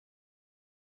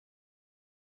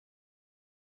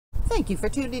Thank you for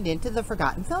tuning in to the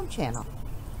Forgotten Film channel.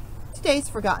 Today's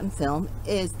Forgotten Film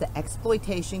is the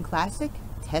Exploitation classic,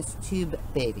 Test Tube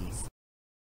Babies.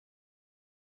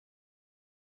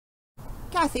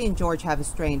 Kathy and George have a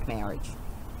strained marriage.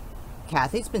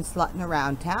 Kathy's been slutting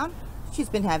around town. She's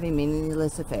been having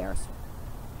meaningless affairs.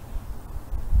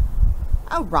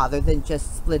 Rather than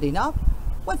just splitting up,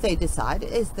 what they decide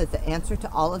is that the answer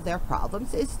to all of their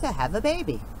problems is to have a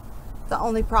baby. The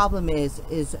only problem is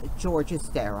George is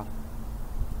sterile.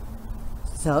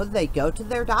 So they go to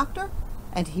their doctor,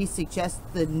 and he suggests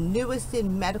the newest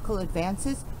in medical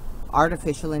advances,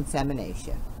 artificial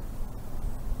insemination.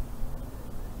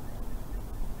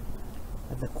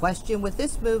 The question with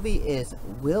this movie is,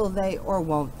 will they or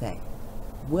won't they?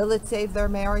 Will it save their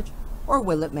marriage, or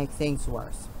will it make things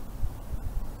worse?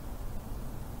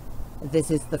 This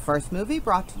is the first movie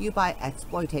brought to you by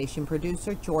Exploitation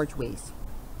producer George Weiss.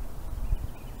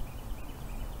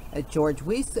 George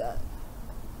Weiss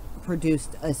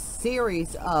produced a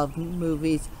series of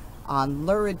movies on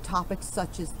lurid topics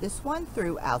such as this one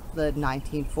throughout the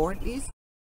 1940s.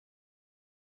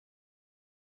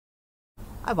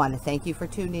 I want to thank you for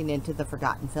tuning into the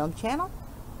Forgotten Film channel.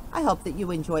 I hope that you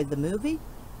enjoyed the movie.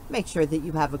 Make sure that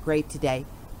you have a great today,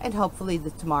 and hopefully the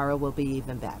tomorrow will be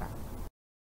even better.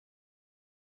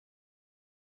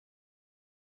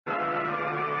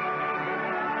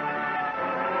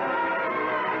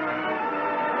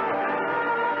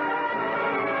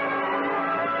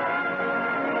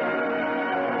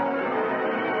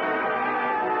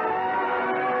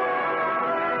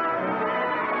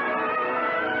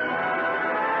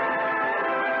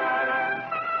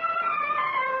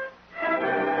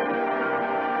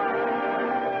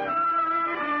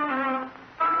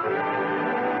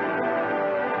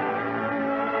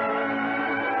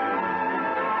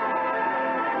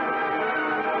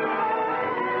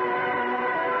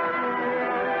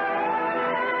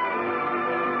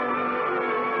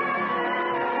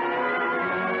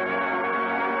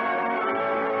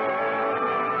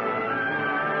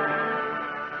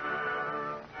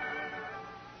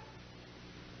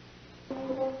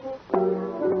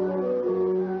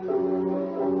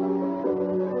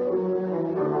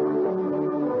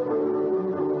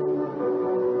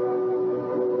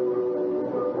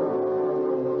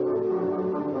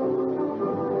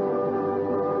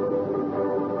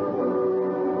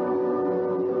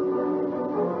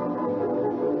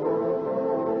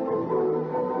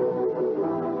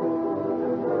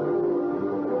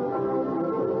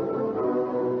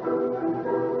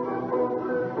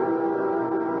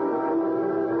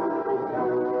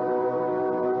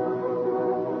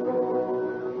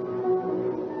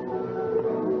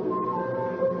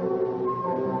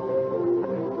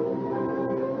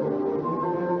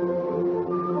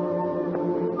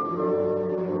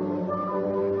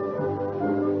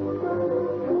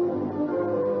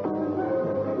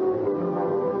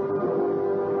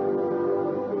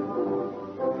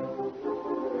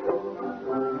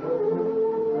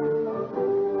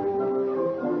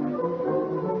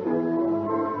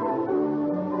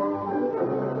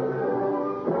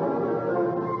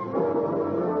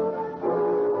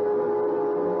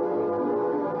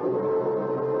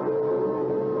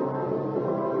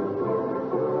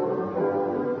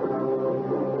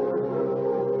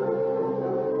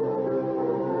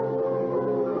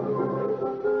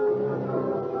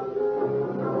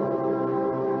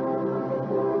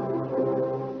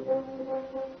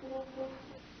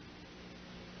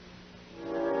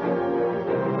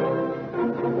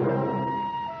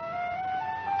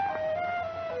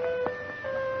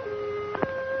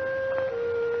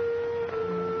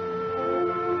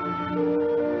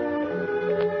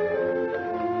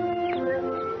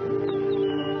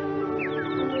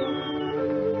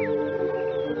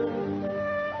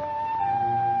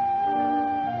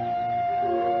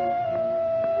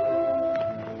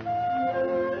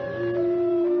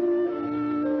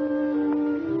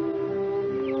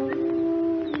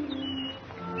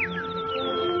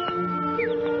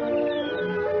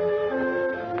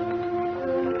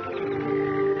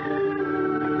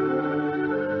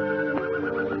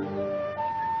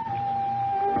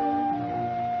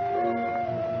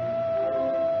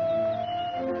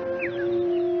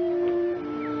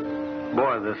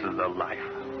 Boy, this is the life.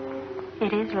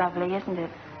 It is lovely, isn't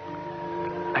it?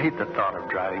 I hate the thought of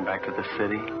driving back to the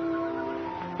city.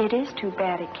 It is too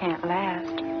bad it can't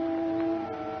last.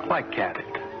 Why can't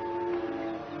it?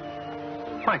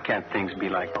 Why can't things be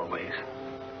like always?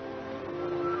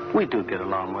 We do get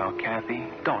along well, Kathy,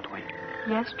 don't we?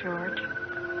 Yes, George.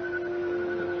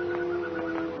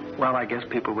 Well, I guess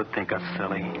people would think us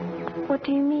silly. What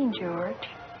do you mean, George?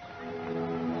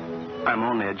 I'm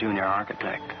only a junior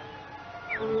architect.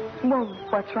 Well,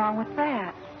 what's wrong with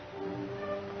that?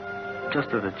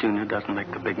 Just that the junior doesn't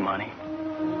make the big money.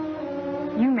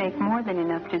 You make more than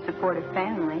enough to support a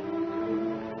family.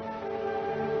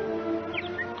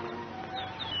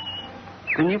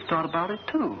 Then you've thought about it,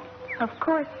 too. Of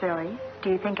course, silly. Do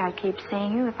you think I'd keep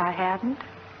seeing you if I hadn't?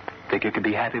 Think you could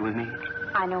be happy with me?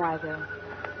 I know I will.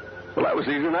 Well, that was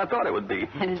easier than I thought it would be.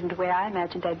 It isn't the way I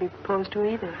imagined I'd be proposed to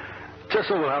either. Just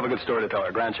so we'll have a good story to tell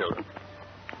our grandchildren.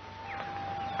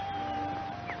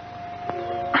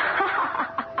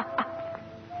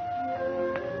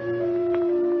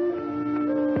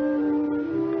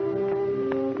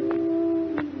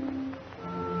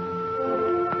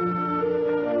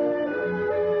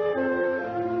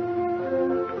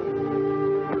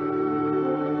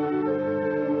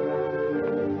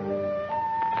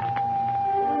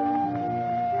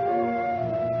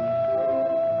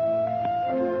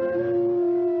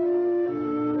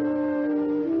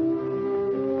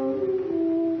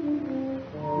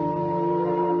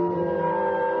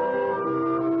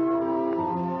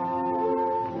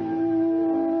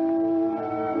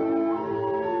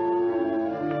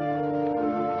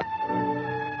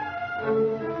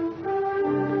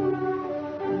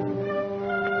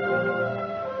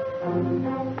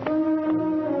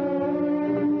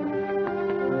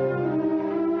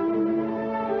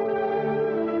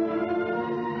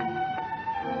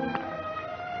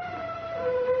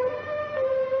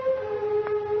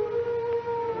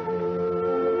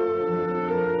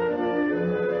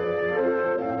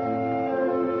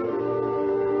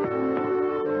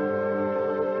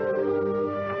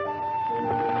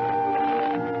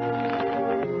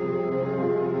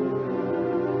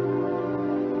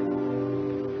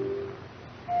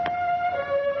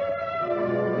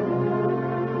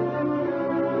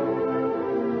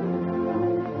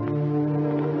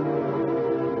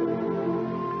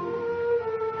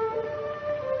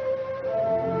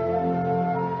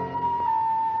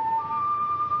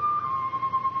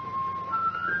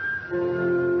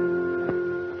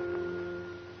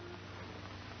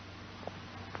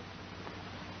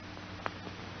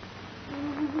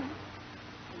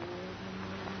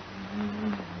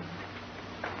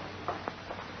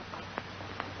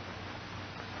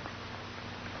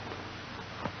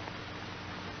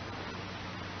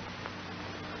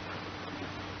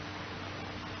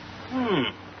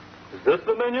 Is this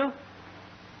the menu?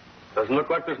 Doesn't look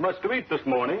like there's much to eat this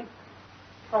morning.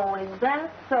 Oh, is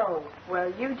that so?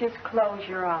 Well, you just close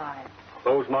your eyes.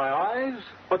 Close my eyes?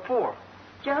 What for?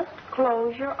 Just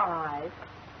close your eyes.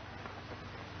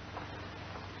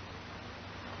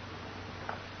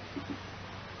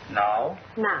 Now?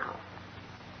 Now.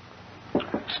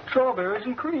 Strawberries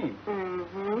and cream.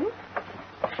 Mm-hmm.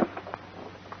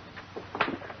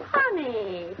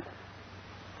 Honey.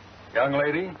 Young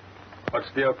lady, what's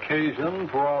the occasion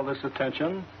for all this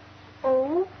attention?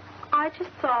 Oh, I just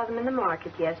saw them in the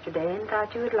market yesterday and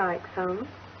thought you would like some.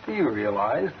 Do you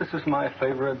realize this is my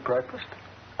favorite breakfast?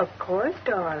 Of course,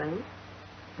 darling.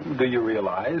 Do you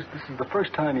realize this is the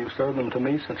first time you've served them to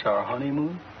me since our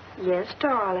honeymoon? Yes,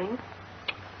 darling.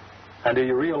 And do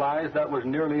you realize that was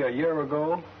nearly a year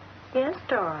ago? Yes,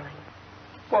 darling.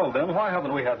 Well, then, why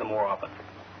haven't we had them more often?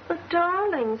 But,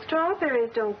 darling,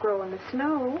 strawberries don't grow in the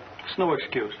snow. It's no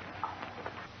excuse.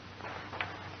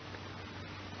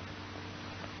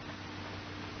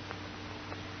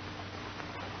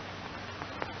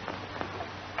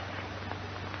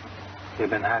 You've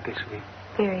been happy, sweet?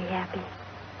 Very happy.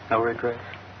 No regrets?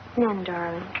 None,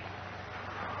 darling.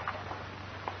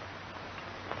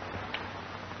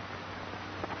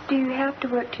 Do you have to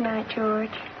work tonight,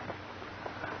 George?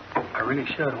 I really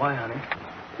should. Why, honey?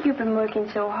 You've been working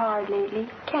so hard lately.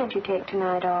 Can't you take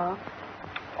tonight off?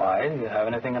 Why? Do you have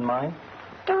anything in mind?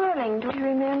 Darling, don't you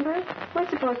remember? We're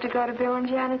supposed to go to Bill and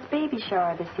Janet's baby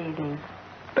shower this evening.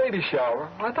 Baby shower?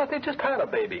 I thought they just had a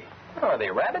baby. Are they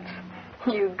rabbits?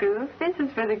 You goof. This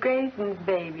is for the Grayson's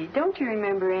baby. Don't you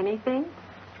remember anything?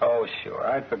 Oh, sure.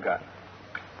 I'd forgotten.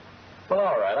 Well,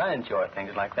 all right. I enjoy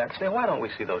things like that. Say, why don't we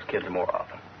see those kids more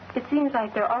often? It seems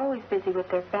like they're always busy with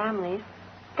their families.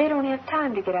 They don't have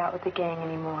time to get out with the gang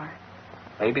anymore.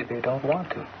 Maybe they don't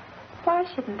want to. Why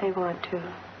shouldn't they want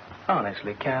to?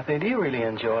 Honestly, Kathy, do you really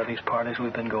enjoy these parties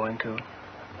we've been going to?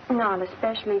 Not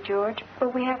especially, George,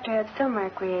 but we have to have some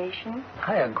recreation.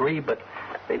 I agree, but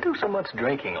they do so much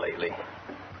drinking lately.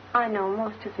 I know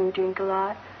most of them drink a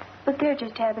lot, but they're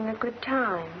just having a good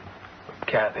time.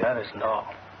 Kathy, that isn't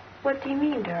all. What do you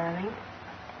mean, darling?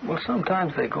 Well,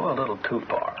 sometimes they go a little too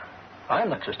far.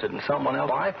 I'm interested in someone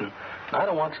else's wife, and I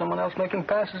don't want someone else making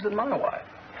passes at my wife.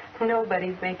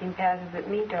 Nobody's making passes at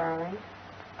me, darling.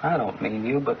 I don't mean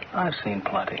you, but I've seen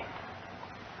plenty.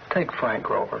 Take Frank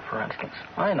Grover, for instance.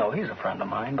 I know he's a friend of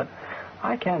mine, but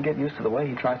I can't get used to the way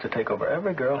he tries to take over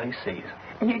every girl he sees.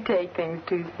 You take things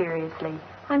too seriously.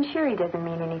 I'm sure he doesn't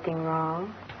mean anything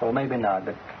wrong. Well, maybe not,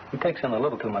 but he takes in a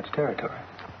little too much territory.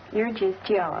 You're just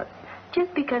jealous.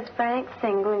 Just because Frank's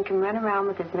single and can run around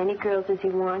with as many girls as he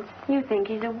wants, you think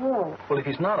he's a wolf. Well, if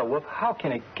he's not a wolf, how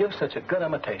can he give such a good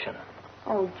imitation?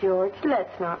 Oh, George,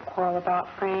 let's not quarrel about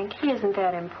Frank. He isn't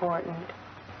that important.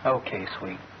 Okay,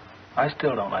 sweet. I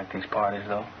still don't like these parties,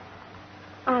 though.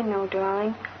 I know,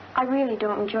 darling. I really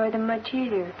don't enjoy them much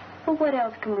either. But what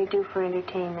else can we do for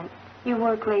entertainment? You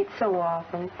work late so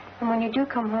often, and when you do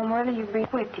come home early, you bring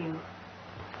with you.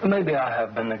 Maybe I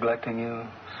have been neglecting you,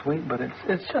 sweet, but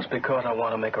it's just because I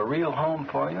want to make a real home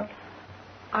for you.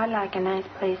 I like a nice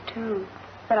place, too.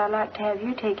 But I'd like to have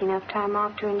you take enough time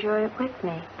off to enjoy it with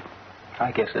me.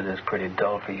 I guess it is pretty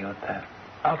dull for you at that.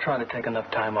 I'll try to take enough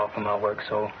time off from my work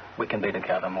so we can be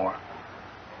together more.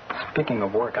 Speaking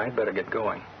of work, I'd better get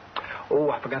going. Oh,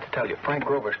 I forgot to tell you, Frank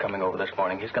Grover's coming over this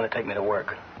morning. He's going to take me to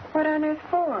work. What on earth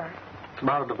for? It's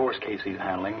about a divorce case he's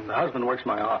handling. The husband works in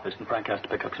my office, and Frank has to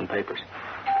pick up some papers.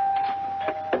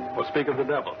 Well, speak of the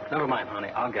devil. Never mind, honey.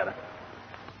 I'll get it.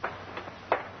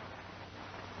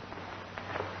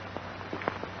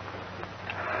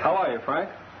 How are you, Frank?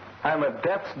 I'm at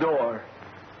death's door.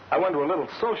 I went to a little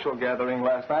social gathering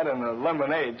last night, and the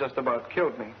lemonade just about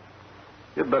killed me.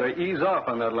 You'd better ease off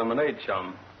on that lemonade,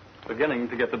 chum. It's beginning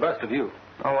to get the best of you.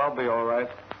 Oh, I'll be all right.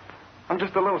 I'm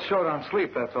just a little short on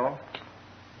sleep, that's all.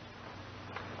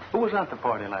 Who was at the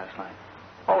party last night?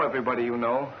 Oh, everybody you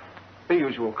know. The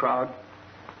usual crowd.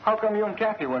 How come you and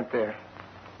Kathy weren't there?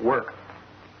 Work.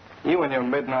 You and your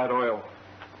midnight oil.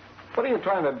 What are you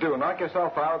trying to do, knock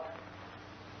yourself out?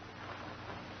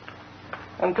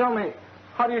 And tell me,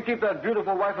 how do you keep that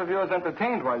beautiful wife of yours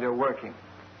entertained while you're working?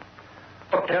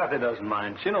 Oh, Kathy doesn't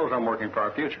mind. She knows I'm working for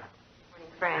our future.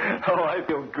 Frank. Oh, I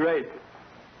feel great.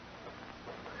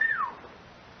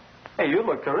 Hey, you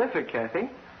look terrific, Kathy.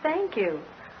 Thank you.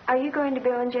 Are you going to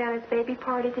Bill and Janet's baby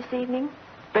party this evening?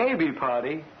 Baby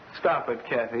party? Stop it,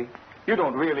 Kathy. You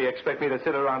don't really expect me to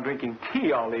sit around drinking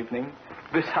tea all evening.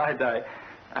 Besides,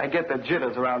 I get the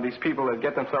jitters around these people that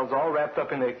get themselves all wrapped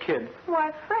up in their kid.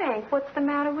 Why, Frank, what's the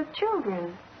matter with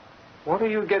children? What are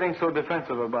you getting so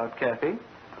defensive about, Kathy?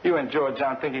 You and George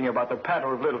aren't thinking about the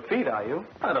patter of little feet, are you?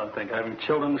 I don't think having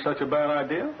children is such a bad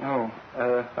idea. Oh,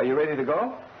 are you ready to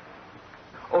go?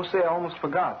 Oh, say, I almost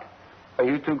forgot. Are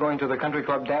you two going to the country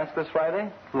club dance this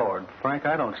Friday? Lord, Frank,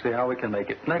 I don't see how we can make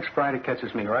it. Next Friday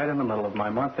catches me right in the middle of my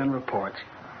month-end reports.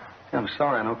 I'm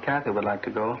sorry, I know Kathy would like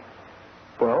to go.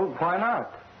 Well, why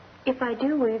not? If I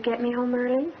do, will you get me home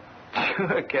early?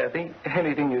 Sure, Kathy.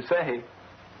 Anything you say.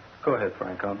 Go ahead,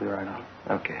 Frank. I'll be right on.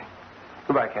 Okay.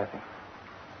 Goodbye, Kathy.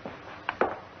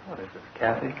 What is this,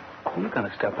 Kathy? Are you going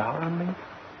to step out on me?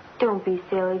 Don't be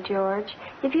silly, George.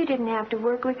 If you didn't have to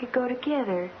work, we could go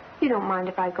together. You don't mind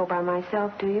if I go by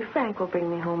myself, do you? Frank will bring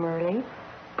me home early.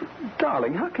 But,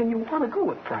 darling, how can you want to go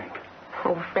with Frank?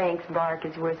 Oh, Frank's bark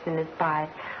is worse than his bite.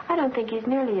 I don't think he's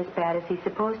nearly as bad as he's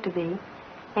supposed to be.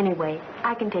 Anyway,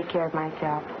 I can take care of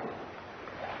myself.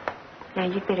 Now,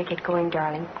 you'd better get going,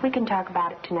 darling. We can talk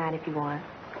about it tonight if you want.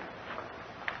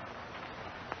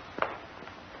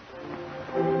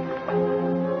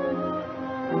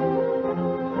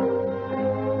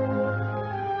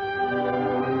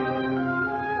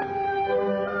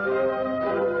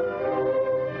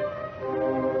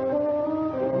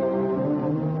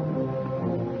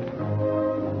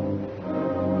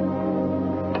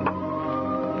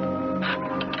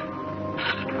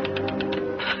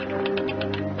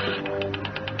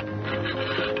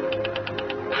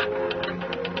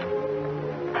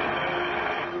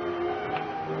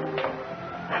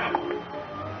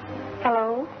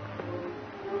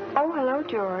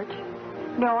 George.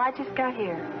 No, I just got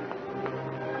here.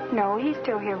 No, he's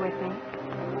still here with me.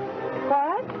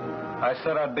 What? I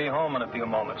said I'd be home in a few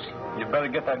moments. You'd better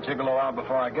get that gigolo out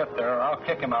before I get there, or I'll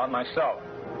kick him out myself.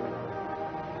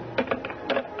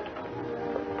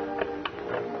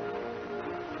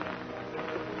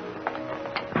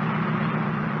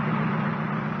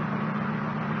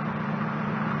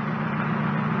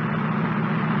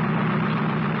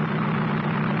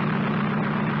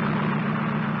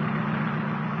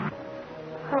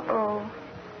 Uh-oh.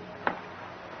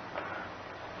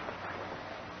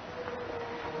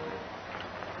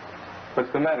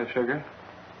 What's the matter, sugar?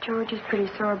 George is pretty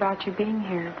sore about you being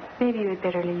here. Maybe you had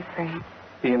better leave, Frank.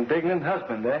 The indignant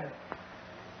husband, eh?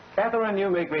 Catherine, you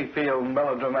make me feel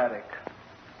melodramatic.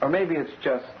 Or maybe it's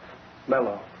just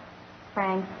mellow.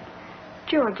 Frank,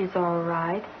 George is all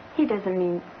right. He doesn't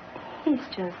mean... He's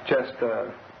just... Just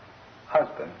a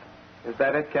husband. Is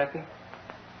that it, Kathy?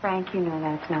 Frank, you know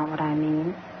that's not what I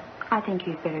mean. I think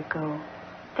you'd better go.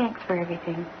 Thanks for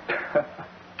everything.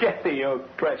 Kathy, you're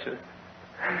precious.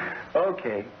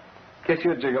 Okay. Kiss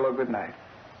you, Gigolo. Good night.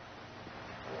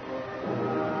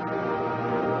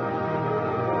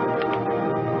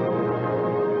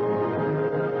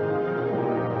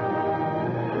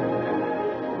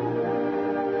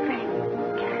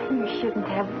 Frank, you shouldn't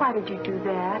have. Why did you do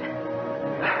that?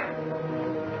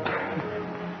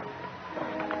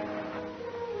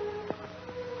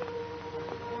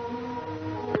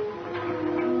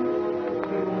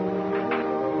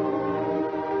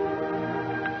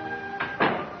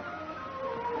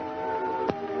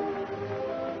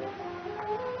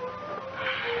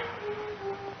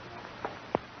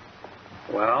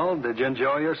 Well, did you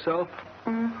enjoy yourself?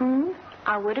 Mm-hmm.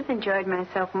 I would have enjoyed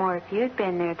myself more if you'd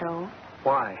been there, though.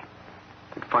 Why?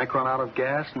 Did Frank run out of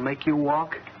gas and make you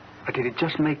walk? Or did he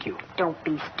just make you? Don't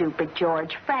be stupid,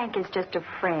 George. Frank is just a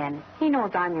friend. He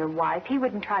knows I'm your wife. He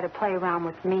wouldn't try to play around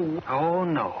with me. Oh,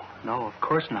 no. No, of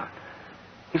course not.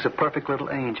 He's a perfect little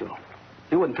angel.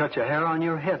 He wouldn't touch a hair on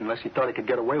your head unless he thought he could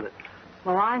get away with it.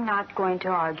 Well, I'm not going to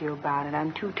argue about it.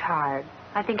 I'm too tired.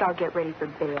 I think I'll get ready for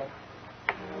bed.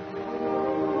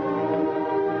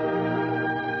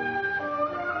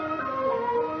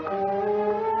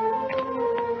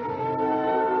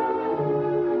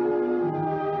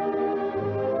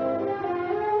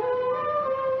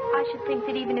 I should think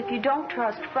that even if you don't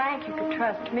trust Frank, you could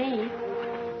trust me.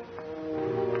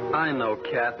 I know,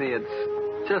 Kathy.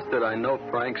 It's just that I know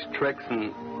Frank's tricks,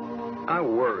 and I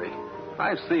worry.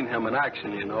 I've seen him in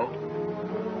action, you know.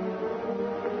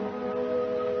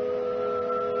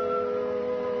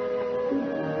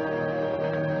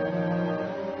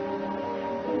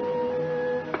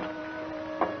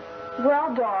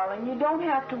 Well, darling, you don't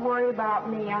have to worry about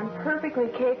me. I'm perfectly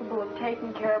capable of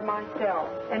taking care of myself.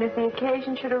 And if the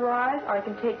occasion should arise, I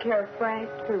can take care of Frank,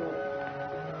 too.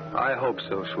 I hope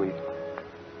so, sweet.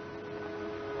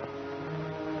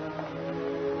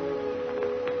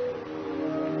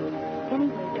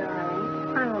 Anyway,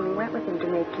 darling, I only went with him to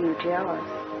make you jealous.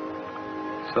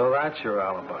 So that's your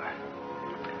alibi.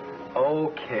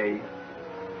 Okay.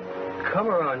 Come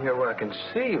around here where I can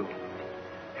see you.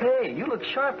 Hey, you look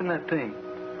sharp in that thing.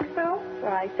 So?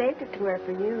 Well, I saved it to wear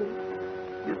for you.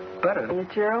 You better.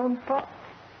 It's your own fault.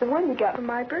 The one you got for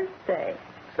my birthday.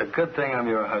 It's a good thing I'm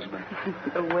your husband.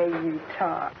 The way you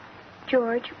talk.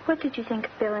 George, what did you think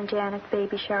of Bill and Janet's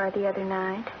baby shower the other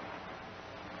night?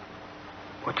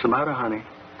 What's the matter, honey?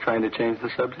 Trying to change the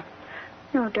subject?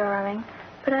 No, darling.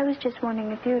 But I was just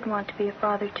wondering if you'd want to be a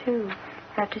father, too,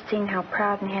 after seeing how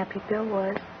proud and happy Bill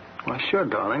was. Well, sure,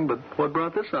 darling, but what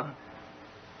brought this on?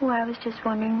 Well, I was just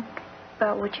wondering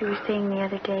about what you were saying the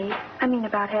other day. I mean,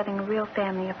 about having a real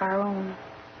family of our own.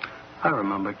 I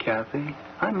remember, Kathy.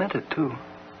 I meant it, too.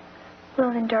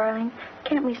 Well, then, darling,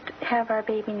 can't we have our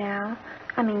baby now?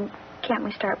 I mean, can't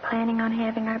we start planning on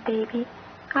having our baby?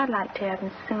 I'd like to have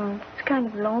him soon. It's kind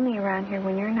of lonely around here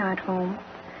when you're not home.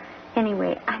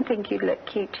 Anyway, I think you'd look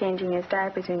cute changing his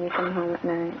diapers when you come home at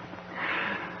night.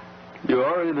 You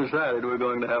already decided we're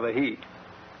going to have a he.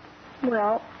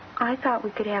 Well, I thought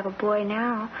we could have a boy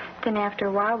now. Then after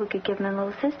a while, we could give him a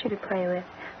little sister to play with.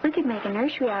 We could make a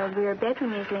nursery out of the rear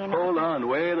bedroom easily enough. Hold on,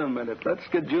 wait a minute. Let's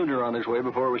get Junior on his way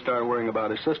before we start worrying about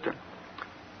his sister.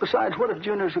 Besides, what if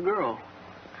Junior's a girl?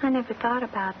 I never thought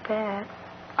about that.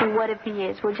 And what if he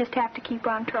is? We'll just have to keep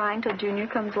on trying till Junior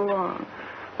comes along.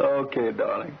 Okay,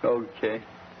 darling, okay.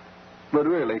 But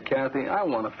really, Kathy, I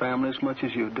want a family as much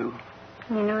as you do.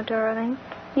 You know, darling,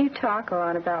 you talk a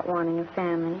lot about wanting a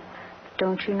family. But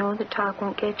don't you know that talk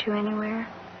won't get you anywhere?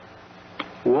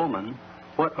 Woman,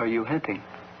 what are you hinting?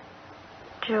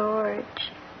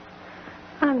 George,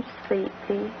 I'm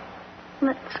sleepy.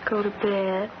 Let's go to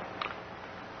bed.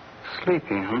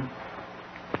 Sleepy, huh?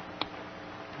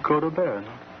 Go to bed.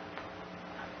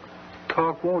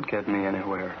 Talk won't get me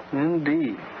anywhere.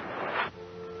 Indeed.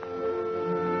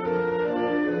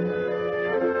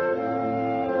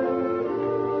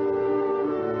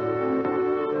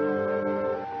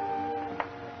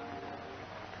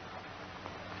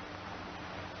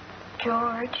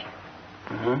 George.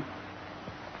 Mm-hmm.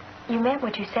 You meant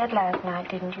what you said last night,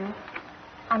 didn't you?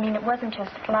 I mean, it wasn't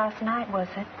just last night, was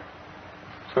it?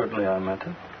 Certainly I meant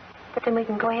it. But then we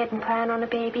can go ahead and plan on a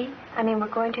baby. I mean, we're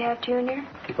going to have Junior.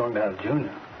 You're going to have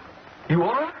Junior. You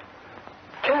are?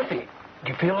 Kathy,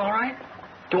 do you feel all right?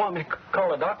 Do you want me to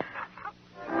call a doctor?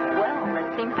 Well,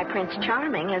 it seems my Prince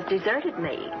Charming has deserted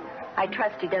me. I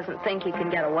trust he doesn't think he can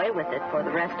get away with it for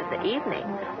the rest of the evening.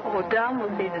 Oh, Don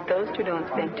will see that those two don't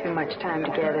spend too much time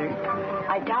together.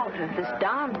 I doubt if this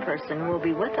Don person will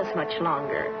be with us much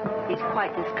longer. He's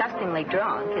quite disgustingly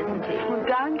drunk, isn't he? Well,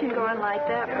 Don can go on like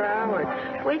that for hours.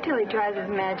 Wait till he tries his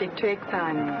magic tricks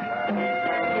on you.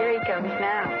 Here he comes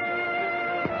now.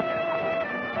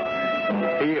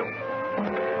 You.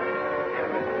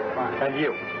 And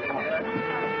you.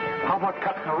 How about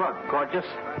cutting a rug, gorgeous?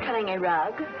 Cutting a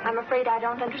rug? I'm afraid I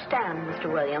don't understand,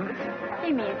 Mr. Williams.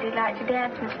 He means he'd like to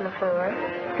dance, Miss LaFleur.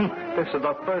 This is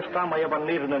the first time I ever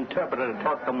need an interpreter to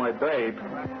talk to my babe.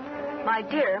 My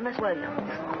dear Miss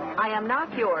Williams, I am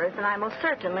not yours, and I most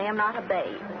certainly am not a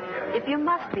babe. If you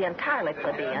must be entirely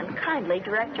plebeian, kindly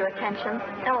direct your attention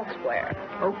elsewhere.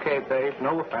 Okay, babe,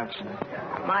 no offense.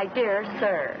 My dear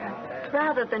sir,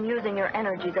 rather than using your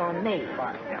energies on me,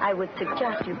 I would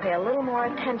suggest you pay a little more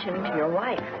attention to your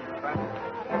wife.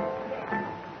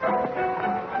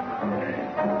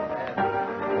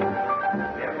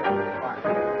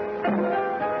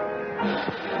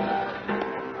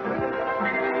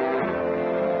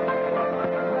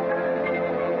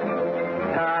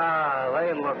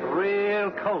 They look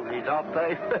real cozy, don't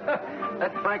they?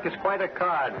 That Frank is quite a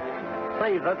card.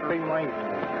 Say, that reminds me.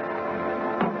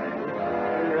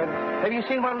 Have you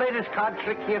seen my latest card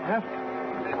trick yet, huh?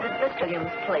 Mr.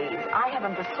 Williams, please. I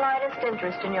haven't the slightest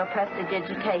interest in your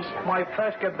prestidigitation. My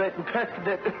prestidigitation.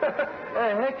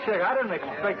 Heck, sir, I didn't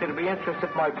expect you to be interested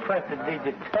in my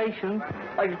prestidigitation.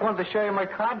 I just wanted to show you my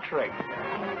card trick.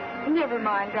 Never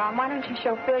mind, Don. Why don't you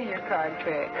show Phil your card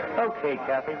trick? Okay,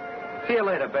 Kathy. See you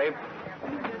later, babe.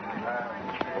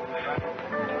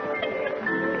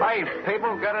 Hey,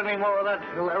 people, got any more of that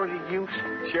hilarity juice?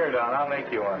 Sure, Don. I'll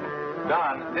make you one.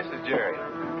 Don, this is Jerry.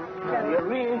 You're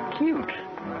real cute.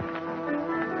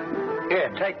 Here,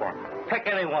 take one. Pick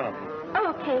any one of them.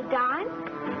 Okay, Don.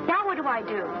 Now what do I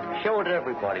do? Show it to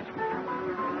everybody.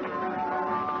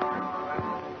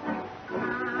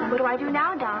 What do I do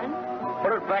now, Don?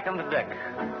 Put it back on the deck.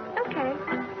 Okay.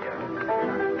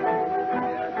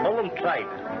 Hold them tight.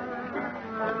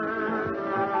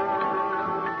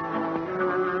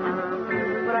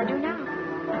 What do I do now?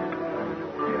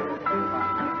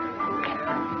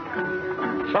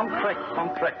 Some trick.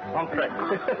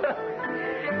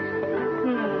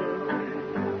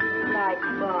 Like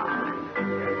what?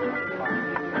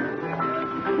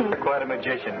 Quite a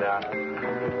magician, Don.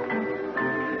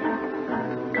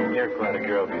 You're quite a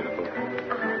girl, beautiful.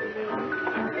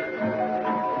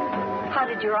 How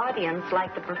did your audience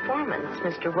like the performance,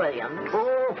 Mr. Williams?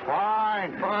 Oh,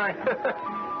 fine.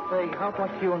 Say, how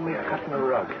about you and me cutting a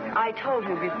rug? I told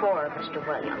you before, Mr.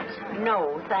 Williams.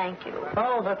 No, thank you.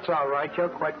 Oh, that's all right. You're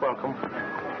quite welcome.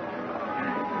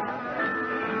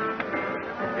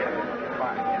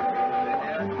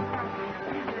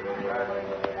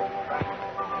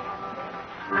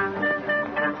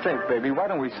 Say, baby, why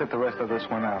don't we sit the rest of this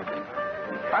one out?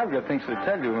 I've got things to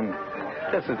tell you, and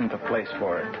this isn't the place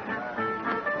for it.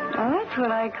 Oh, that's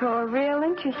what I call real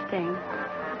interesting.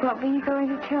 What were you going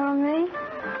to tell me?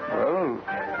 Well,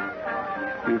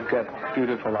 you've got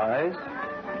beautiful eyes.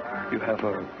 You have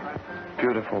a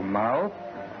beautiful mouth.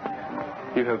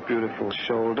 You have beautiful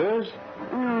shoulders.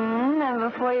 And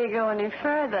before you go any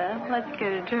further, let's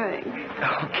get a drink.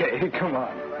 Okay, come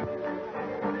on.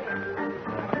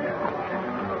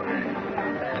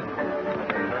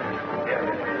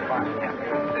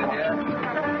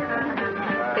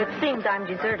 It seems I'm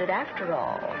deserted after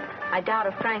all. I doubt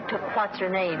if Frank took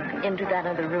what's-her-name into that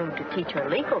other room to teach her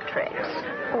legal tricks.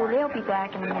 Oh, they'll be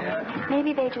back in a minute.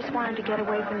 Maybe they just wanted to get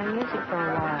away from the music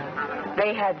for a while.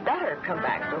 They had better come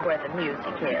back to where the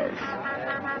music is.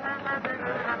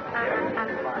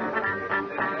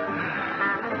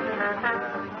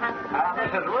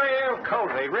 This is real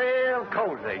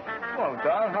cozy. Well,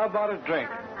 Don, how about a drink?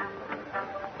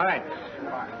 Thanks.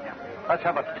 Let's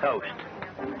have a toast.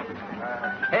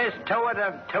 Here's to it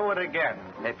and to it again.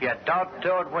 If you don't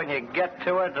do it when you get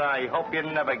to it, I hope you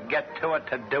never get to it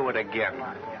to do it again.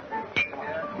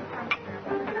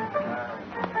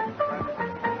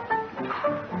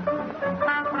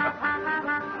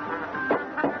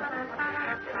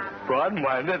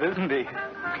 Broad-minded, isn't he?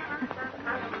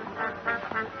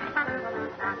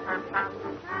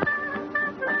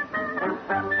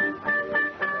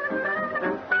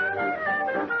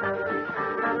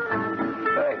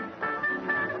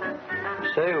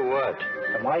 Say what?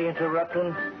 Am I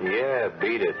interrupting? Yeah,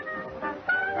 beat it.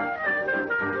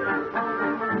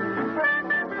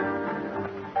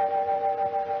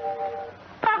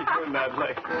 You're not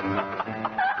like...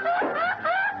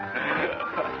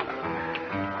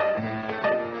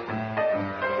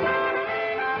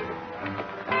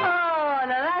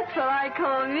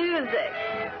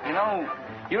 know,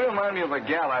 you remind me of a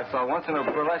gal I saw once in a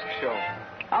burlesque show.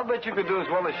 I'll bet you could do as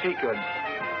well as she could.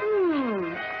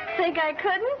 Think I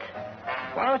couldn't?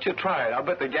 Why don't you try it? I'll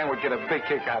bet the gang would get a big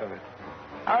kick out of it.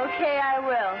 Okay, I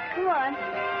will. Come on.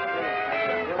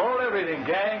 Hold everything,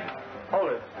 gang.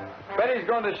 Hold it. Betty's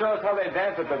going to show us how they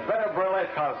dance at the better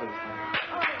burlesque houses.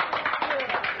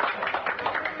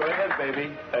 Go ahead,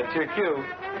 baby. That's your cue.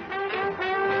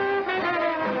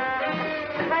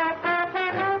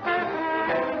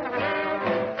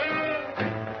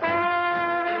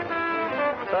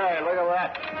 Say, look at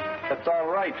that. It's all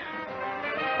right.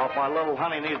 Hope my little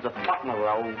honey needs a button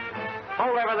roll.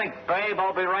 Hold everything, babe.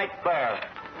 I'll be right there.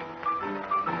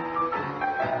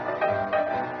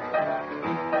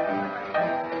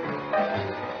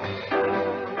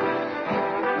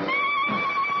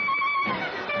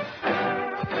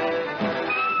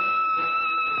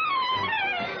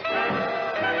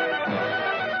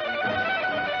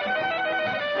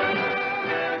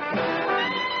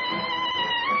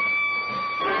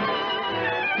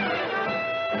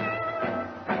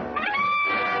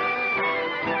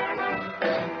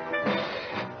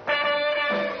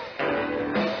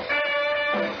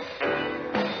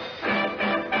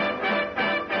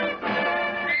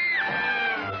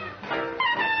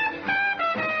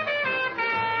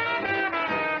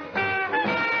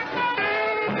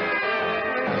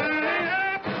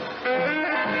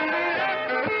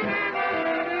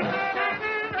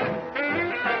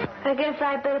 I guess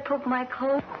I better put my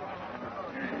clothes.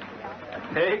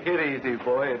 Take it easy,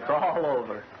 boy. It's all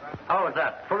over. How was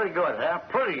that? Pretty good, huh?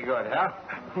 Pretty good, huh?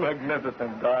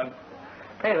 Magnificent, Don.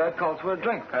 Hey, that calls for a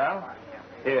drink, pal.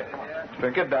 Here,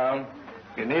 drink it down.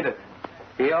 You need it.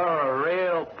 You're a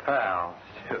real pal.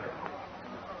 Sure.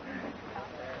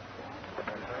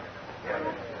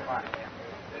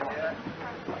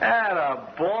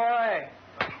 Atta boy.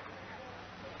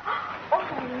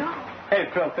 Oh, no. Hey,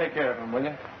 Phil, take care of him, will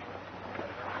you?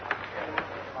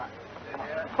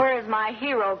 Where's my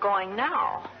hero going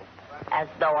now? As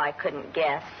though I couldn't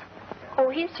guess. Oh,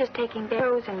 he's just taking the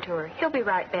frozen tour. He'll be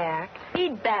right back.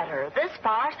 He'd better. This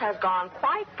farce has gone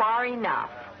quite far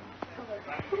enough.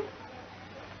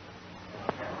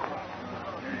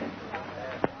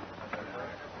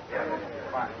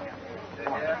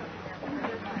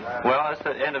 Well, that's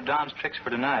the end of Don's tricks for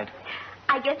tonight.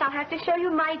 I guess I'll have to show you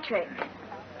my trick.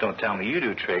 Don't tell me you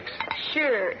do tricks.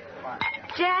 Sure.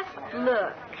 Just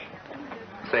look.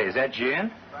 Say, is that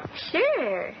gin?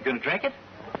 Sure. You gonna drink it?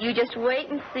 You just wait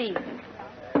and see.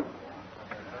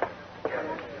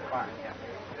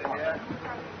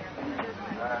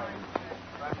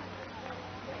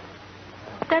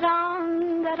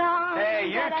 Da-dum, da-dum. Hey,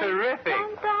 you're da-dum, terrific.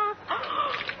 da-dum.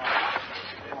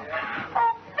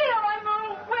 Oh, Phil, I'm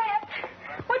all wet.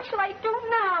 What shall I do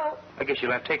now? I guess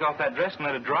you'll have to take off that dress and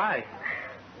let it dry.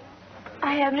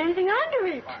 I haven't anything under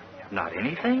it. Not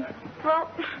anything?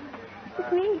 Well,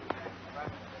 it's me.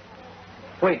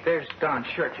 Wait, there's Don's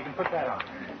shirt. You can put that on.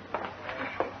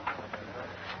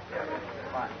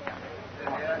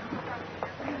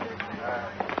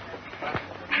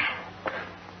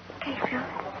 Okay, Phil.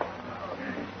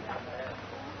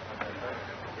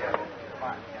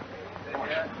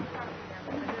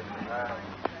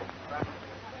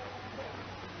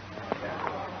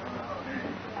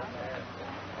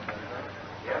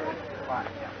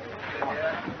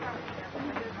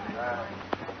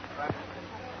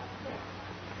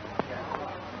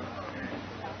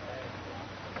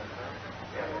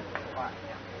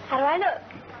 How do I look?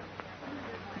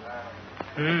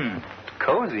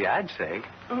 Cozy, I'd say.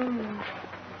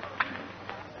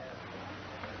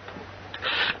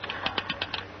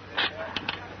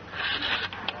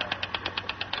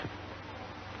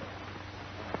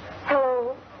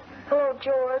 Hello. Hello,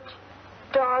 George.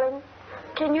 Darling,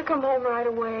 can you come home right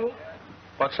away?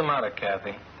 What's the matter,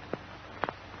 Kathy?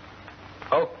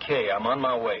 Okay, I'm on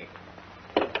my way.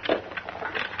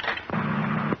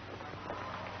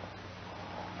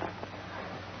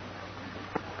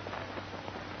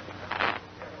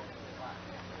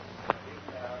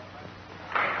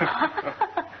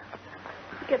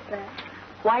 Look at that.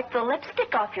 Wipe the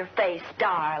lipstick off your face,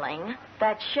 darling.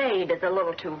 That shade is a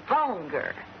little too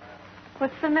vulgar.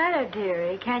 What's the matter,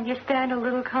 dearie? Can't you stand a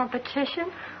little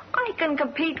competition? I can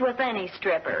compete with any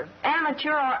stripper,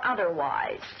 amateur or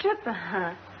otherwise. Stripper,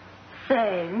 huh?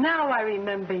 Say, now I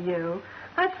remember you.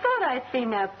 I thought I'd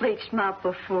seen that bleached mop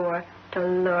before.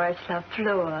 Dolores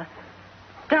LaFleur.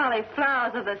 Dolly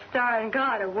Flowers of the Star and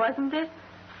Garter, wasn't it?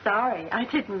 Sorry, I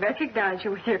didn't recognize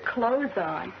you with your clothes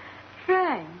on.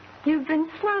 Frank, you've been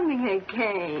slumming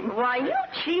again. Why, you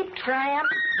cheap tramp.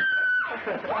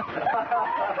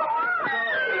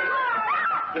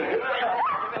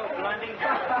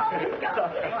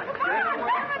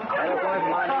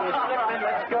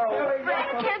 Let's go.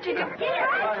 Can't you get here?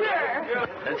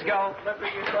 Let's go.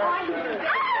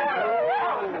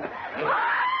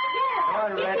 Come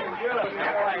on, Red.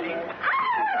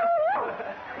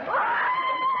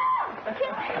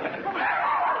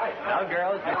 Now,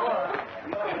 girls. Come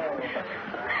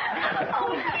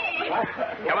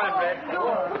on, Red.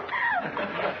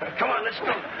 Come on, let's go.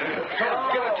 Come on,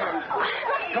 give it to him.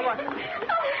 Come on.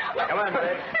 Come on,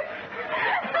 Red.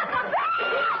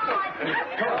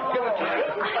 Come on, give it to him.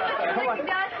 Come on.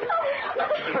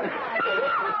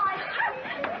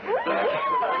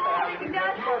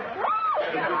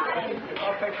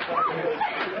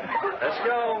 Let's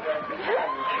go.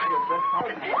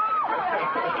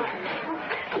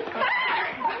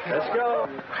 Let's go.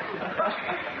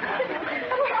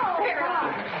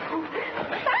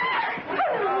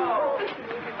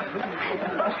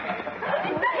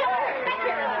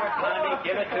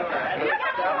 Give it to her.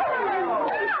 Let's go.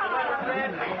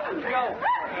 Let's go.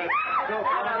 Go,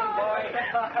 come on, boy.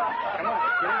 Come on,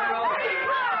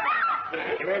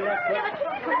 give it a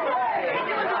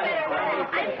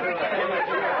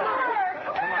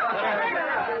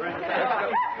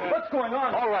What's going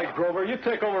on? All right, Grover, you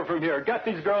take over from here. Get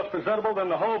these girls presentable, then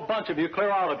the whole bunch of you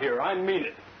clear out of here. I mean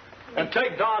it. And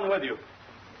take Don with you.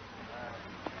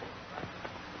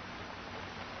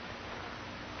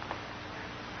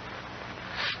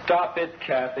 Stop it,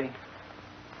 Kathy.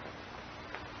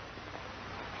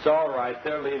 It's all right.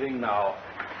 They're leaving now.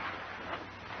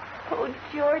 Oh,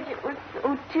 George, it was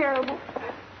so terrible.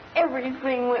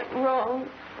 Everything went wrong.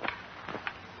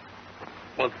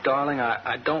 Well, darling,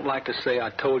 I don't like to say I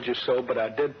told you so, but I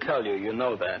did tell you. You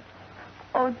know that.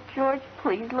 Oh, George,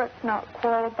 please, let's not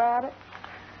quarrel about it.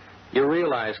 You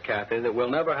realize, Kathy, that we'll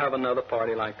never have another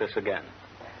party like this again.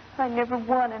 I never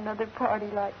want another party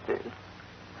like this.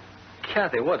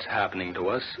 Kathy, what's happening to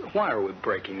us? Why are we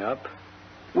breaking up?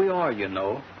 We are, you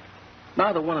know.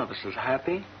 Neither one of us is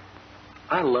happy.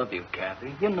 I love you,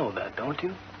 Kathy. You know that, don't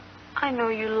you? I know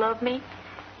you love me.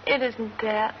 It isn't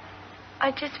that.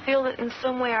 I just feel that in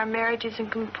some way our marriage isn't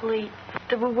complete,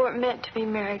 that we weren't meant to be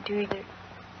married to either.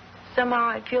 Somehow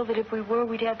I feel that if we were,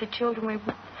 we'd have the children we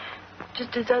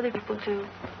just as other people do.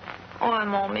 Oh,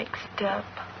 I'm all mixed up.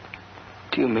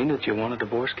 Do you mean that you want a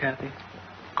divorce, Kathy?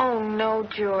 Oh, no,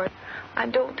 George. I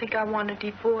don't think I want a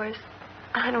divorce.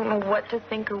 I don't know what to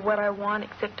think or what I want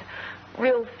except a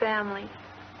real family,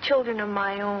 children of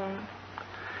my own.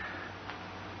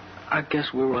 I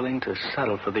guess we're willing to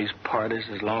settle for these parties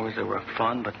as long as they were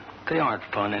fun, but they aren't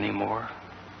fun anymore.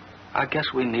 I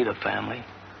guess we need a family.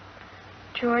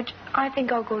 George, I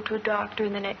think I'll go to a doctor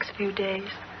in the next few days.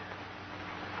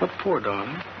 What for,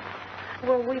 darling?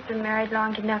 Well, we've been married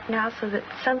long enough now so that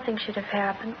something should have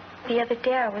happened. The other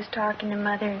day I was talking to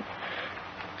Mother, and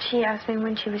she asked me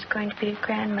when she was going to be a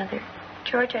grandmother.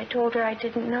 George, I told her I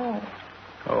didn't know.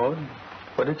 Oh,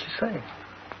 what did you say?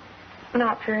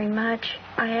 Not very much.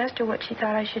 I asked her what she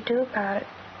thought I should do about it.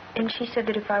 And she said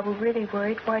that if I were really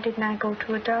worried, why didn't I go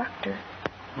to a doctor?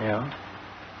 Yeah?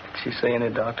 Did she say any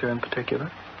doctor in particular?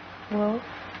 Well,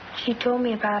 she told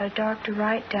me about a Dr.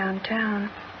 Wright downtown.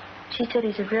 She said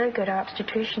he's a very good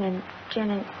obstetrician and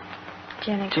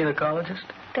Gynecologist?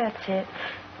 That's it.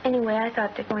 Anyway, I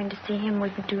thought that going to see him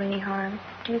wouldn't do any harm.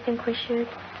 Do you think we should?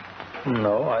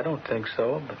 No, I don't think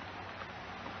so, but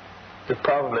they'd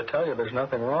probably tell you there's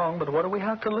nothing wrong, but what do we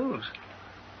have to lose?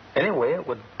 Anyway, it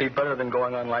would be better than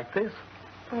going on like this.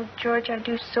 Oh, George, I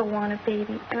do so want a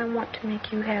baby, and I want to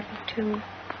make you happy, too.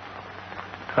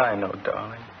 I know,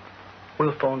 darling.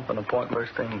 We'll phone for an appointment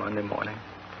first thing Monday morning.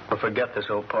 We'll forget this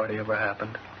old party ever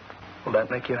happened. Will that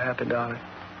make you happy, darling?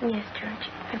 Yes, George.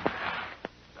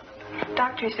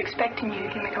 Doctor is expecting you. You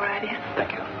can go right in.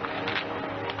 Thank you.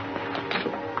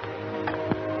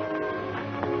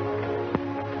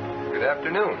 Good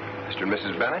afternoon, Mr. and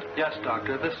Mrs. Bennett. Yes,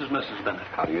 Doctor. This is Mrs. Bennett.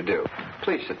 How do you do?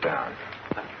 Please sit down.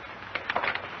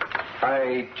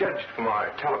 I judged from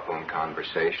our telephone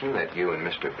conversation that you and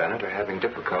Mr. Bennett are having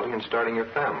difficulty in starting your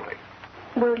family.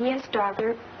 Well, yes,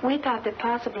 Doctor. We thought that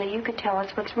possibly you could tell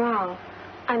us what's wrong.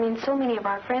 I mean, so many of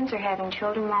our friends are having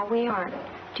children while we aren't.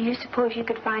 Do you suppose you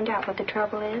could find out what the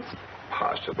trouble is?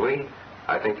 Possibly.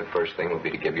 I think the first thing would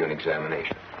be to give you an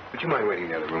examination. Would you mind waiting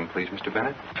in the other room, please, Mr.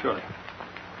 Bennett? Surely.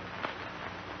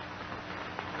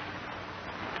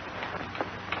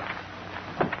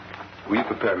 Will you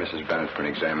prepare Mrs. Bennett for an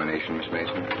examination, Miss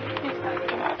Mason?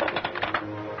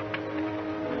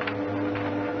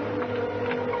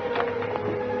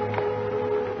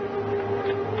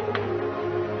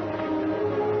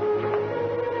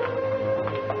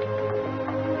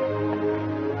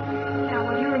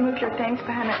 the things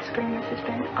behind that screen, Mrs.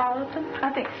 Bennett? All of them?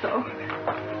 I think so.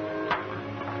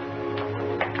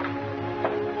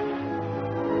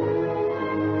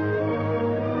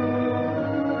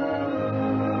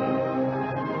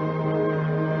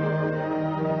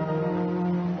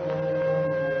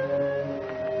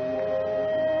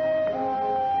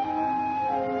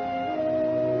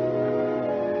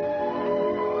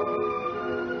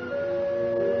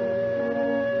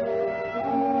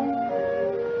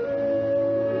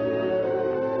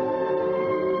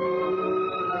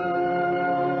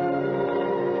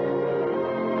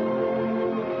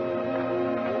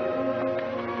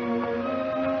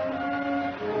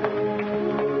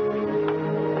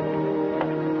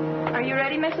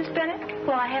 Mrs. Bennett?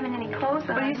 Well, I haven't any clothes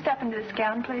on. Will you step into this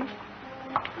gown, please?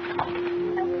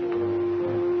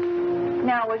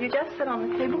 Now, will you just sit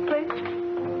on the table, please?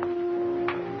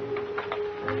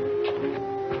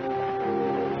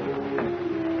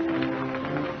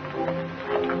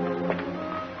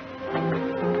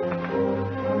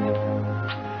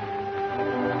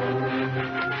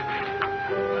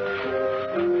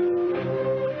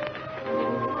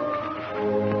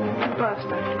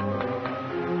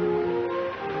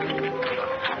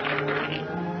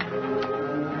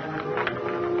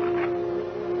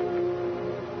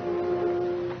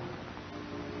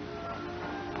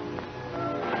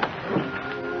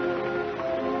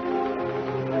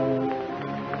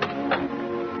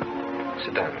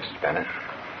 Sit down, Mrs. Bennett.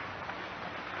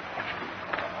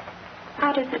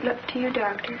 How does it look to you,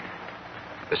 Doctor?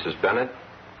 Mrs. Bennett,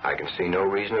 I can see no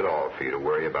reason at all for you to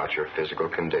worry about your physical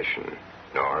condition,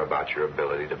 nor about your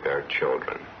ability to bear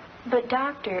children. But,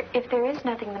 Doctor, if there is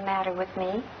nothing the matter with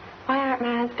me, why aren't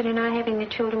my husband and I having the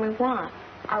children we want?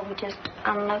 Are we just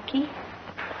unlucky?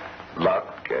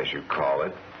 Luck, as you call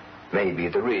it, may be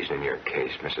the reason in your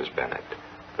case, Mrs. Bennett.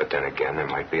 But then again, there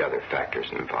might be other factors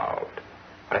involved.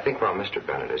 I think while Mr.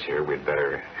 Bennett is here, we'd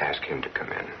better ask him to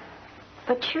come in.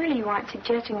 But surely you aren't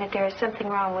suggesting that there is something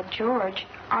wrong with George,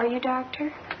 are you,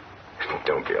 Doctor?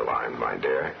 Don't be alarmed, my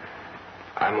dear.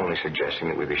 I'm only suggesting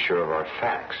that we be sure of our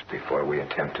facts before we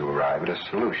attempt to arrive at a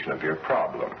solution of your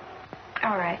problem.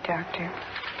 All right, Doctor.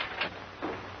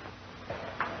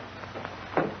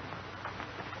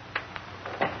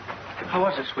 How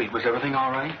was it, sweet? Was everything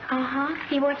all right? Uh-huh.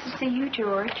 He wants to see you,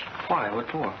 George. Why? What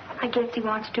for? I guess he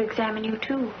wants to examine you,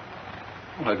 too.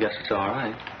 Well, I guess it's all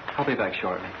right. I'll be back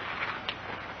shortly.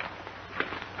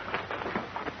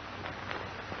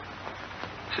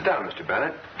 Sit down, Mr.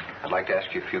 Bennett. I'd like to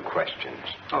ask you a few questions.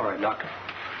 All right, Doctor.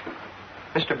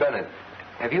 Mr. Bennett,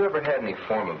 have you ever had any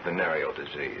form of venereal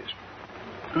disease?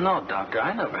 No, Doctor.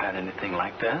 I never had anything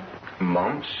like that.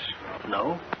 Mumps?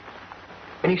 No.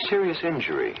 Any serious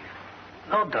injury?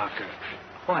 No, Doctor.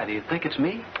 Why, do you think it's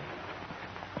me?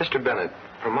 Mr. Bennett,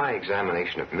 from my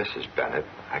examination of Mrs. Bennett,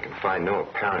 I can find no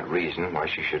apparent reason why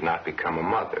she should not become a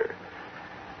mother.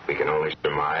 We can only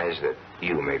surmise that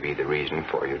you may be the reason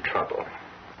for your trouble.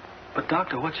 But,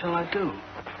 Doctor, what shall I do?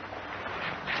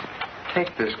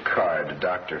 Take this card to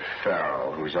Dr.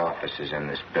 Farrell, whose office is in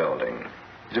this building.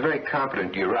 He's a very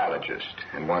competent urologist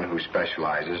and one who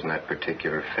specializes in that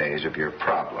particular phase of your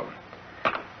problem.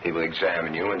 He will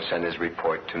examine you and send his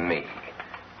report to me.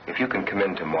 If you can come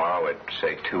in tomorrow at,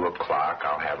 say, 2 o'clock,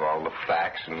 I'll have all the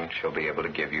facts and she'll be able to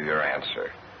give you your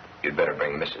answer. You'd better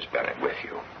bring Mrs. Bennett with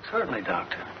you. Certainly,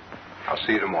 Doctor. I'll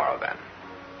see you tomorrow, then.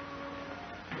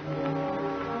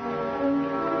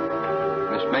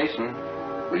 Miss Mason,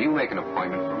 will you make an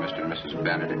appointment for Mr. and Mrs.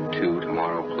 Bennett at 2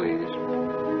 tomorrow, please?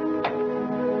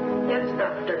 Yes,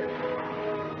 Doctor.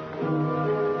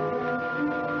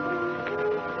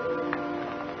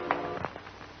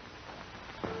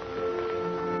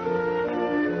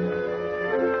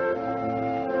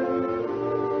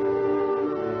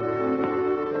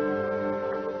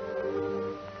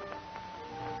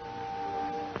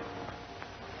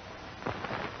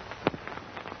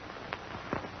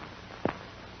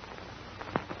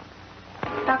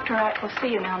 Dr. Wright will see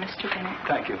you now, Mr. Bennett.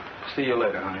 Thank you. See you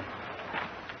later, honey.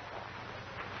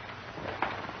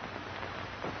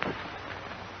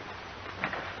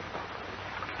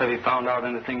 Have you found out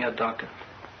anything yet, Doctor?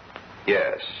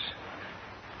 Yes,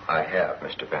 I have,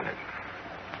 Mr. Bennett.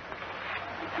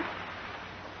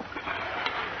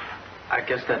 I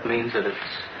guess that means that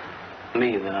it's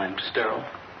me that I'm sterile.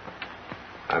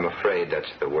 I'm afraid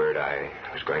that's the word I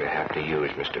was going to have to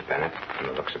use, Mr. Bennett, from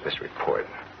the looks of this report.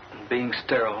 Being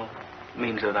sterile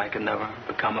means that I can never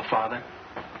become a father?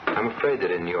 I'm afraid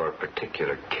that in your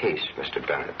particular case, Mr.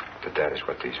 Bennett, that is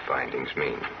what these findings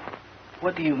mean.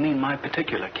 What do you mean, my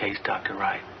particular case, Dr.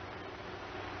 Wright?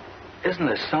 Isn't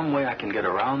there some way I can get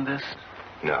around this?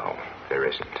 No, there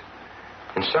isn't.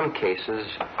 In some cases,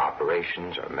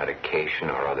 operations or medication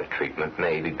or other treatment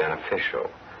may be beneficial.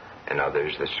 In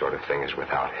others, this sort of thing is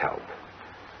without help.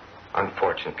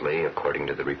 Unfortunately, according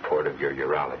to the report of your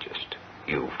urologist,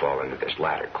 you fall into this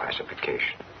latter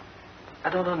classification. I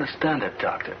don't understand that,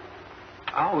 Doctor.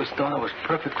 I always thought I was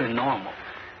perfectly normal.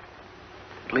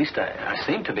 At least I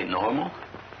seem to be normal.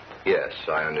 Yes,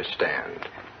 I understand.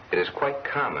 It is quite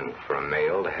common for a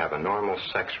male to have a normal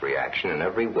sex reaction in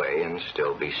every way and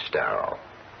still be sterile.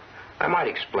 I might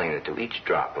explain that to each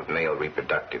drop of male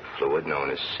reproductive fluid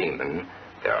known as semen,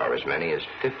 there are as many as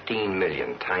 15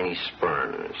 million tiny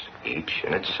sperms, each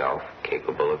in itself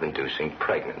capable of inducing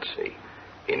pregnancy.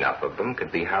 Enough of them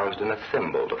could be housed in a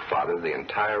thimble to father the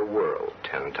entire world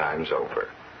 10 times over.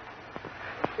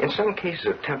 In some cases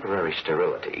of temporary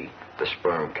sterility, the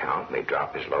sperm count may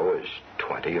drop as low as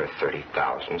 20 or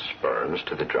 30,000 sperms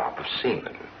to the drop of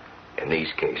semen. In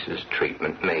these cases,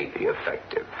 treatment may be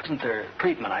effective. Isn't there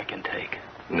treatment I can take?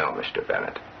 No, Mr.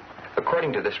 Bennett.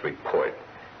 According to this report,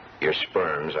 your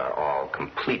sperms are all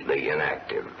completely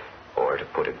inactive, or to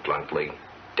put it bluntly,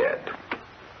 dead.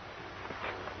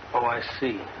 Oh, I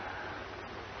see.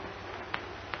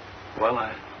 Well,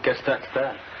 I guess that's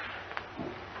that.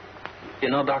 You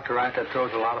know, Dr. Wright, that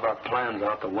throws a lot of our plans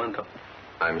out the window.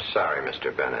 I'm sorry,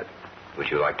 Mr. Bennett.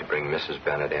 Would you like to bring Mrs.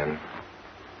 Bennett in?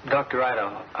 Dr. Wright,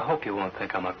 I hope you won't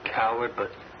think I'm a coward,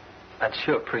 but I'd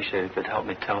sure appreciate it if you'd help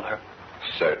me tell her.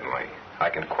 Certainly. I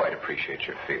can quite appreciate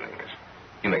your feelings.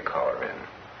 You may call her in.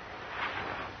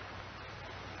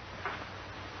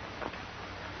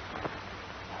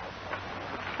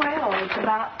 Well, it's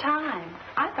about time.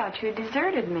 I thought you had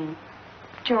deserted me.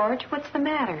 George, what's the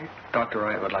matter? Dr.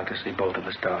 Wright would like to see both of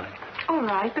us, darling. All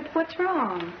right, but what's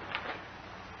wrong?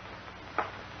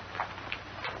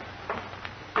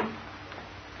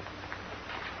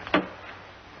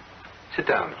 Sit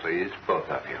down, please, both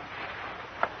of you.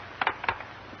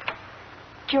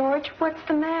 George, what's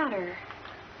the matter?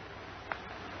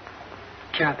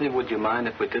 Kathy, would you mind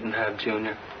if we didn't have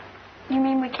Junior? You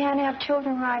mean we can't have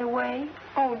children right away?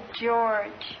 Oh,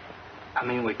 George. I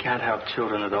mean, we can't have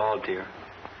children at all, dear.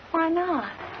 Why not?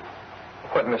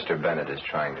 What Mr. Bennett is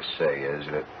trying to say is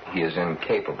that he is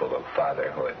incapable of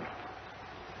fatherhood.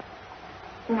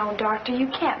 No, Doctor, you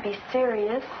can't be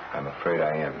serious. I'm afraid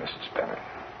I am, Mrs. Bennett.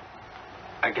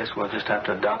 I guess we'll just have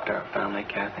to adopt our family,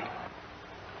 Kathy.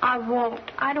 I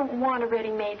won't. I don't want a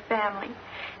ready-made family.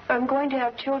 If I'm going to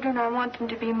have children, I want them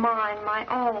to be mine, my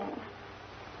own.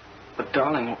 But,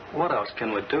 darling, what else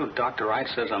can we do? Dr. Wright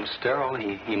says I'm sterile.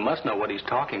 He must know what he's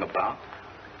talking about.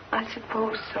 I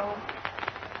suppose so.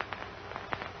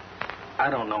 I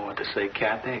don't know what to say,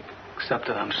 Kathy, except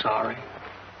that I'm sorry.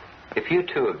 If you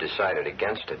two have decided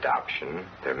against adoption,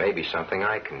 there may be something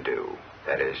I can do.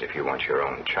 That is, if you want your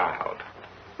own child.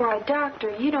 Why,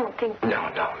 Doctor, you don't think... No,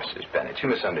 Mrs. Bennett, you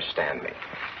misunderstand me.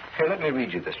 Here, let me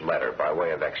read you this letter by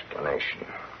way of explanation.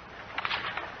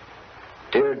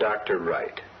 Dear Dr.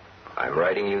 Wright, I'm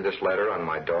writing you this letter on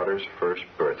my daughter's first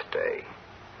birthday.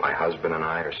 My husband and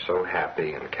I are so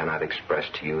happy and cannot express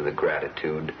to you the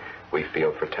gratitude we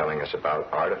feel for telling us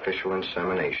about artificial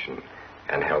insemination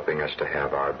and helping us to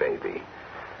have our baby.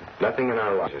 Nothing in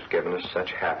our lives has given us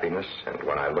such happiness, and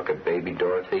when I look at baby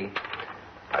Dorothy,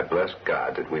 I bless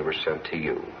God that we were sent to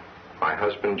you. My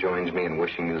husband joins me in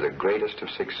wishing you the greatest of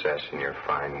success in your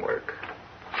fine work.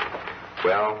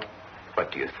 Well,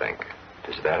 what do you think?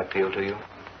 Does that appeal to you?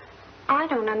 I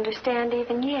don't understand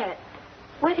even yet.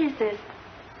 What is this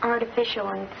artificial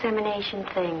insemination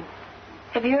thing?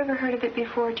 Have you ever heard of it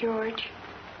before, George?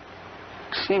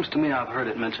 Seems to me I've heard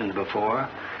it mentioned before.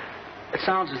 It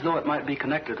sounds as though it might be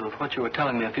connected with what you were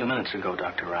telling me a few minutes ago,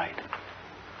 Dr. Wright.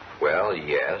 Well,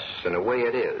 yes, in a way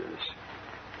it is.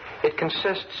 It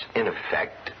consists, in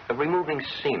effect, of removing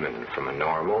semen from a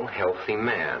normal, healthy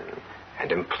man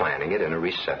and implanting it in a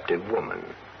receptive woman.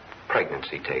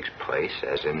 Pregnancy takes place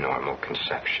as in normal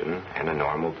conception, and a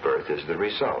normal birth is the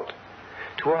result.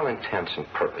 To all intents and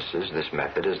purposes, this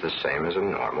method is the same as a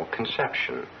normal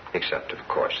conception, except, of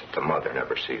course, that the mother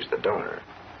never sees the donor.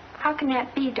 How can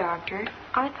that be, Doctor?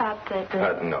 I thought that...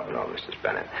 No, Mrs.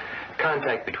 Bennett.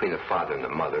 Contact between the father and the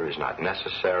mother is not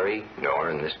necessary, nor,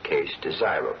 in this case,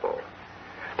 desirable.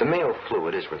 The male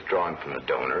fluid is withdrawn from the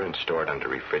donor and stored under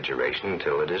refrigeration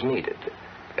until it is needed.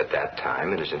 At that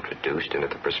time, it is introduced into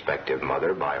the prospective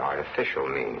mother by artificial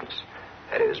means.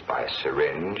 That is, by a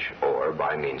syringe or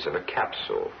by means of a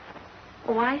capsule.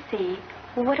 Oh, I see.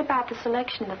 Well, what about the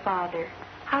selection of the father?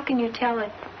 How can you tell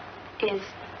if is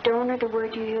donor, the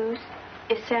word you use,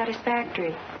 is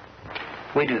satisfactory?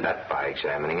 We do that by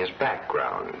examining his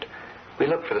background. We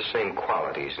look for the same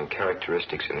qualities and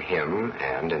characteristics in him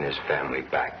and in his family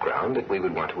background that we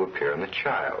would want to appear in the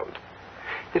child.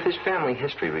 If his family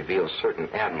history reveals certain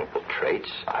admirable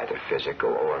traits, either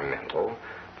physical or mental,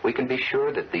 we can be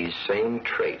sure that these same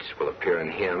traits will appear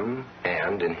in him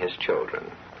and in his children.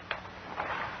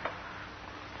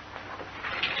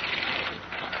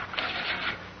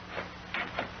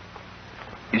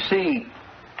 You see,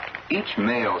 each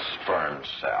male sperm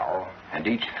cell and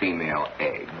each female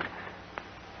egg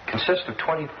consist of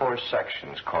 24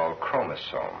 sections called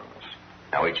chromosomes.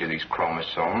 Now, each of these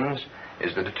chromosomes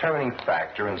is the determining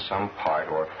factor in some part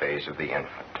or phase of the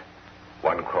infant.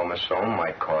 One chromosome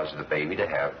might cause the baby to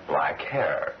have black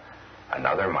hair.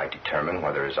 Another might determine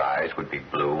whether his eyes would be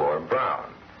blue or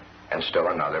brown. And still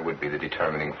another would be the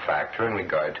determining factor in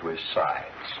regard to his size.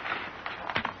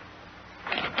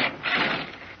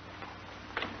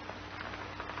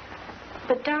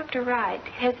 But Dr. Wright,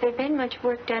 has there been much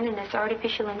work done in this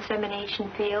artificial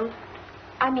insemination field?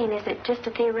 I mean, is it just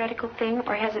a theoretical thing,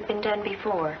 or has it been done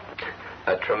before?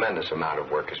 A tremendous amount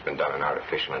of work has been done in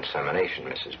artificial insemination,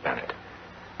 Mrs. Bennett.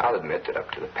 I'll admit that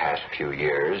up to the past few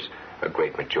years, a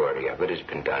great majority of it has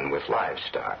been done with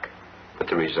livestock. But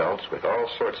the results with all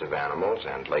sorts of animals,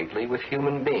 and lately with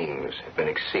human beings, have been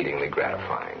exceedingly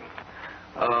gratifying.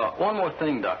 One more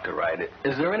thing, Dr. Wright.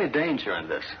 Is there any danger in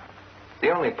this? The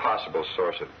only possible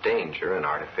source of danger in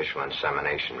artificial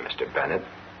insemination, Mr. Bennett,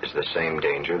 is the same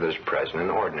danger that is present in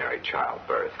ordinary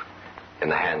childbirth. In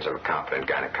the hands of a competent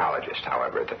gynecologist,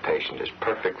 however, the patient is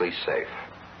perfectly safe.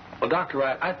 Well, Dr.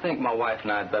 Wright, I think my wife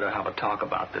and I had better have a talk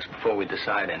about this before we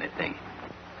decide anything.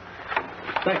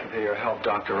 Thank you for your help,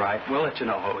 Dr. Wright. We'll let you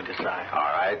know what we decide.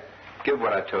 All right. Give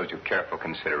what I told you careful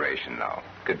consideration, though.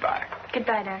 Goodbye.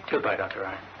 Goodbye, Doctor. Goodbye, Dr.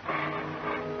 Wright.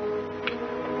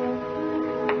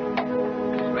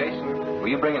 Miss Mason, will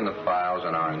you bring in the files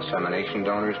on our insemination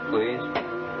donors, please?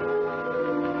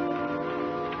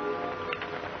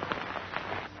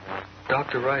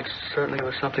 Dr. Wright certainly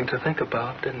was something to think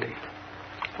about, didn't he?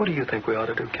 What do you think we ought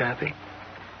to do, Kathy?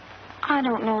 I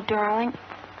don't know, darling.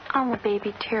 I want a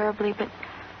baby terribly, but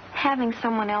having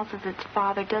someone else as its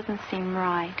father doesn't seem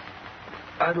right.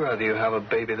 I'd rather you have a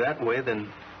baby that way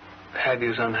than have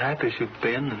you as unhappy as you've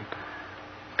been and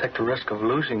take the risk of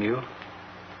losing you.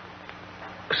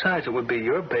 Besides, it would be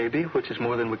your baby, which is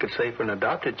more than we could say for an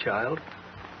adopted child.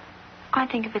 I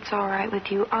think if it's all right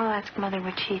with you, I'll ask Mother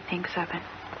what she thinks of it.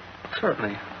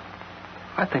 Certainly.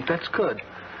 I think that's good.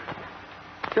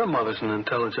 Your mother's an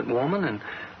intelligent woman, and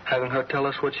having her tell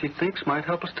us what she thinks might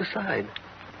help us decide.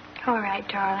 All right,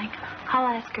 darling. I'll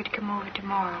ask her to come over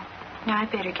tomorrow. Now,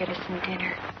 I'd better get us some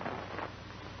dinner.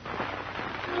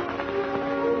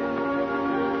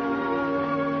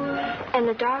 And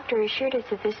the doctor assured us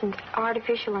that this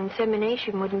artificial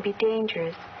insemination wouldn't be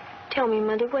dangerous. Tell me,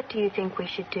 Mother, what do you think we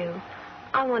should do?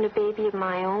 I want a baby of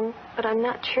my own, but I'm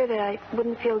not sure that I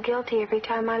wouldn't feel guilty every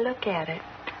time I look at it.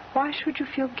 Why should you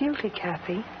feel guilty,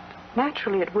 Kathy?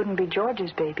 Naturally, it wouldn't be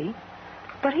George's baby,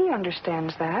 but he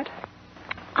understands that.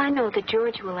 I know that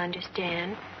George will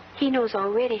understand. He knows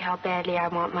already how badly I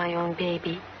want my own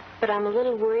baby, but I'm a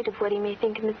little worried of what he may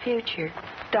think in the future.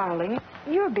 Darling,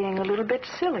 you're being a little bit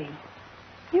silly.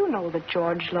 You know that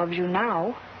George loves you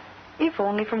now, if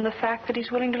only from the fact that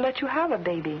he's willing to let you have a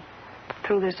baby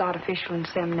through this artificial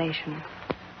insemination.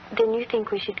 Then you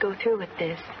think we should go through with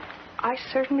this? I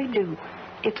certainly do.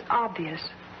 It's obvious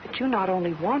that you not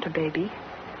only want a baby,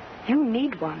 you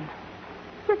need one.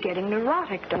 You're getting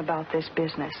neurotic about this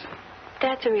business.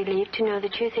 That's a relief to know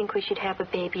that you think we should have a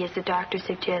baby, as the doctor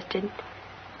suggested.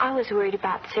 I was worried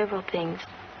about several things.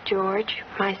 George,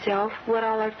 myself, what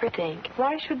all our friends think.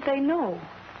 Why should they know?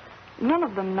 None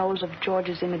of them knows of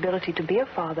George's inability to be a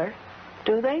father,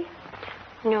 do they?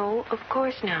 No, of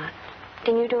course not.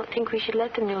 Then you don't think we should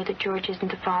let them know that George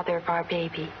isn't the father of our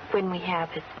baby when we have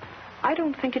it? I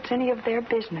don't think it's any of their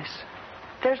business.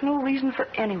 There's no reason for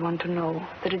anyone to know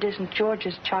that it isn't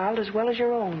George's child as well as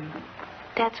your own.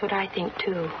 That's what I think,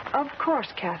 too. Of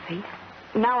course, Kathy.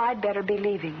 Now I'd better be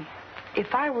leaving.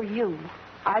 If I were you,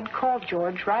 I'd call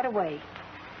George right away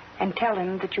and tell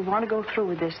him that you want to go through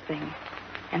with this thing.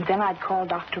 And then I'd call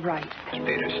Dr. Wright. Miss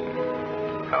Peterson,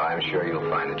 well, I'm sure you'll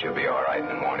find that you'll be all right in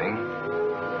the morning.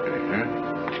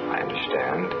 I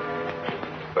understand.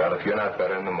 Well, if you're not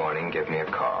better in the morning, give me a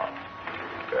call.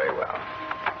 Very well.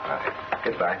 All right.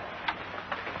 Goodbye.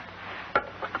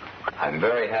 I'm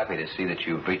very happy to see that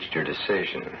you've reached your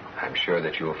decision. I'm sure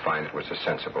that you will find it was a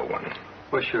sensible one.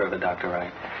 We're sure of it, Dr.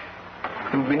 Wright.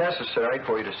 It will be necessary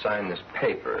for you to sign this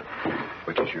paper,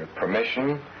 which is your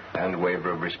permission and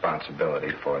waiver of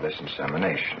responsibility for this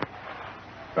insemination.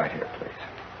 Right here, please.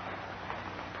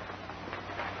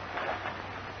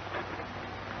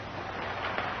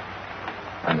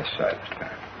 On this side, Miss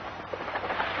Bennett.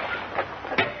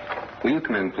 Will you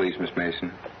come in, please, Miss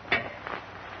Mason?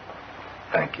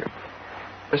 Thank you.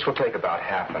 This will take about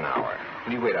half an hour.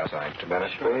 Will you wait outside, Mr.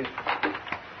 Bennett, please?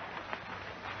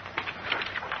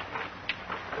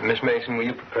 Miss Mason, will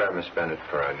you prepare Miss Bennett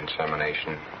for an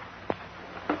insemination?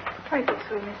 Right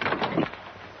this way, Miss.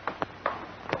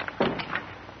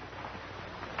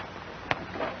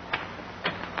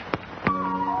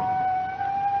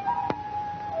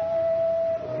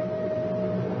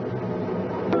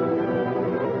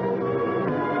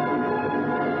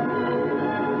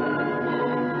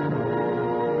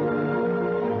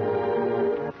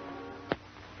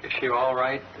 Is she all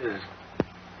right? Is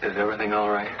everything all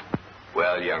right?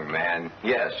 Well, young man,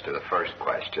 yes to the first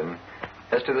question.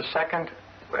 As to the second,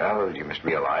 well, you must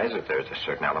realize that there's a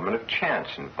certain element of chance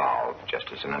involved, just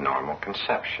as in a normal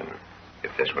conception.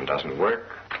 If this one doesn't work,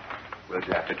 we'll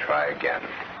just have to try again.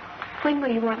 When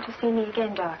will you want to see me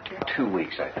again, Doctor? 2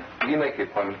 weeks, I think. Will you make the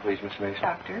appointment, please, Miss Mason?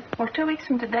 Doctor, will 2 weeks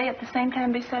from today at the same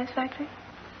time be satisfactory?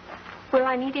 Will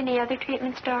I need any other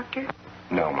treatments, Doctor?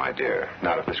 No, my dear.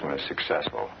 Not if this one is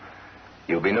successful.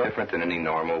 You'll be no different than any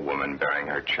normal woman bearing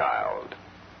her child.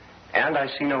 And I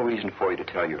see no reason for you to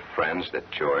tell your friends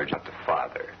that George is not the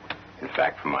father. In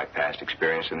fact, from my past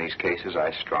experience in these cases,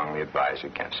 I strongly advise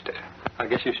against it. I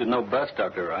guess you should know best,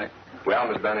 Dr. Wright.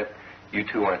 Well, Miss Bennett, you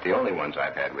two aren't the only ones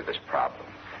I've had with this problem.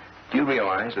 Do you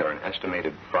realize there are an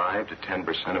estimated 5 to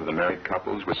 10% of the married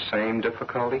couples with the same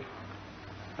difficulty?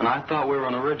 And I thought we were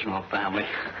an original family.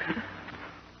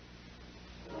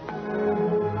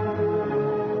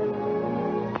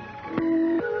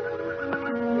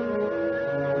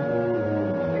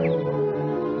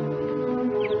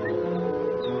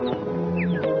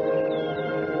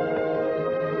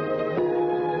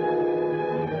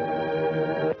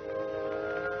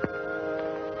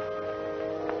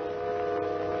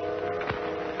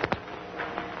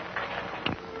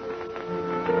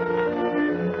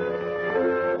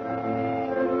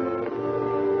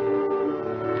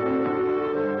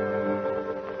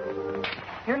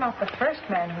 You're not the first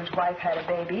man whose wife had a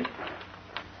baby.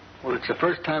 Well, it's the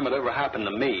first time it ever happened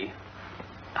to me.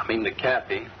 I mean to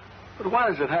Kathy. But why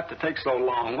does it have to take so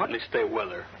long? Why don't they stay with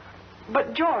her?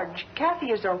 But, George,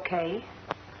 Kathy is okay.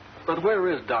 But where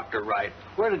is Dr. Wright?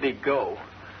 Where did he go?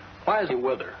 Why is he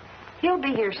with her? He'll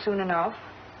be here soon enough.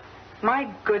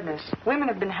 My goodness, women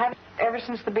have been having it ever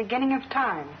since the beginning of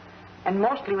time. And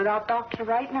mostly without Dr.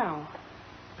 Wright now.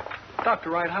 Dr.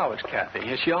 Wright, how is Kathy?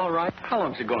 Is she all right? How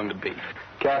long is it going to be?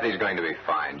 Kathy's going to be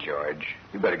fine, George.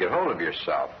 You better get hold of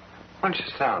yourself. Why don't you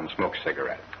sit down and smoke a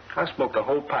cigarette? I smoked a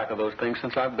whole pack of those things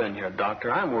since I've been here,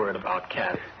 Doctor. I'm worried about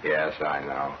Kathy. Yes, I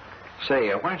know. Say,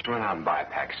 why don't you run out and buy a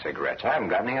pack of cigarettes? I haven't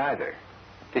got any either.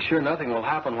 Be sure nothing will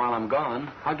happen while I'm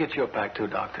gone. I'll get you a pack too,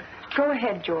 Doctor. Go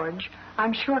ahead, George.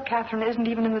 I'm sure Catherine isn't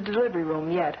even in the delivery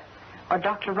room yet. Or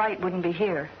Dr. Wright wouldn't be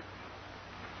here.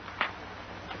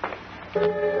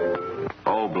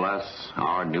 Oh, bless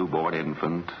our newborn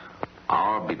infant,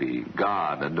 our baby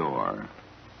God adore.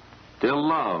 Till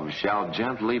love shall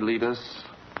gently lead us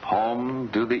home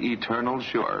to the eternal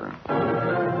shore.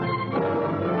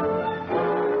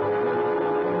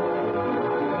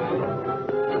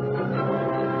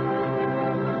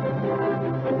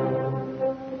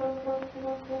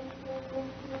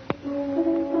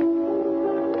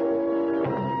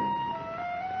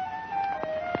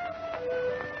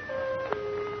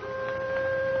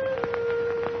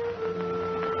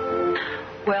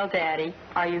 Well, Daddy,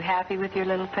 are you happy with your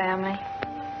little family?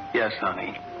 Yes,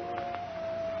 honey.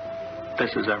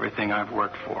 This is everything I've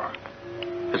worked for.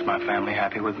 Is my family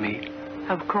happy with me?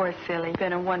 Of course, silly. You've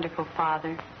been a wonderful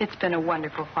father. It's been a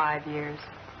wonderful 5 years.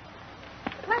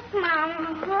 Look,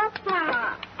 Mom. Look,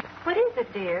 Mom. What is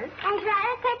it, dear? I'm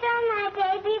trying to catch on my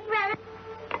baby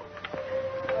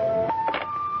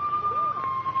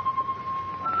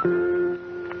brother.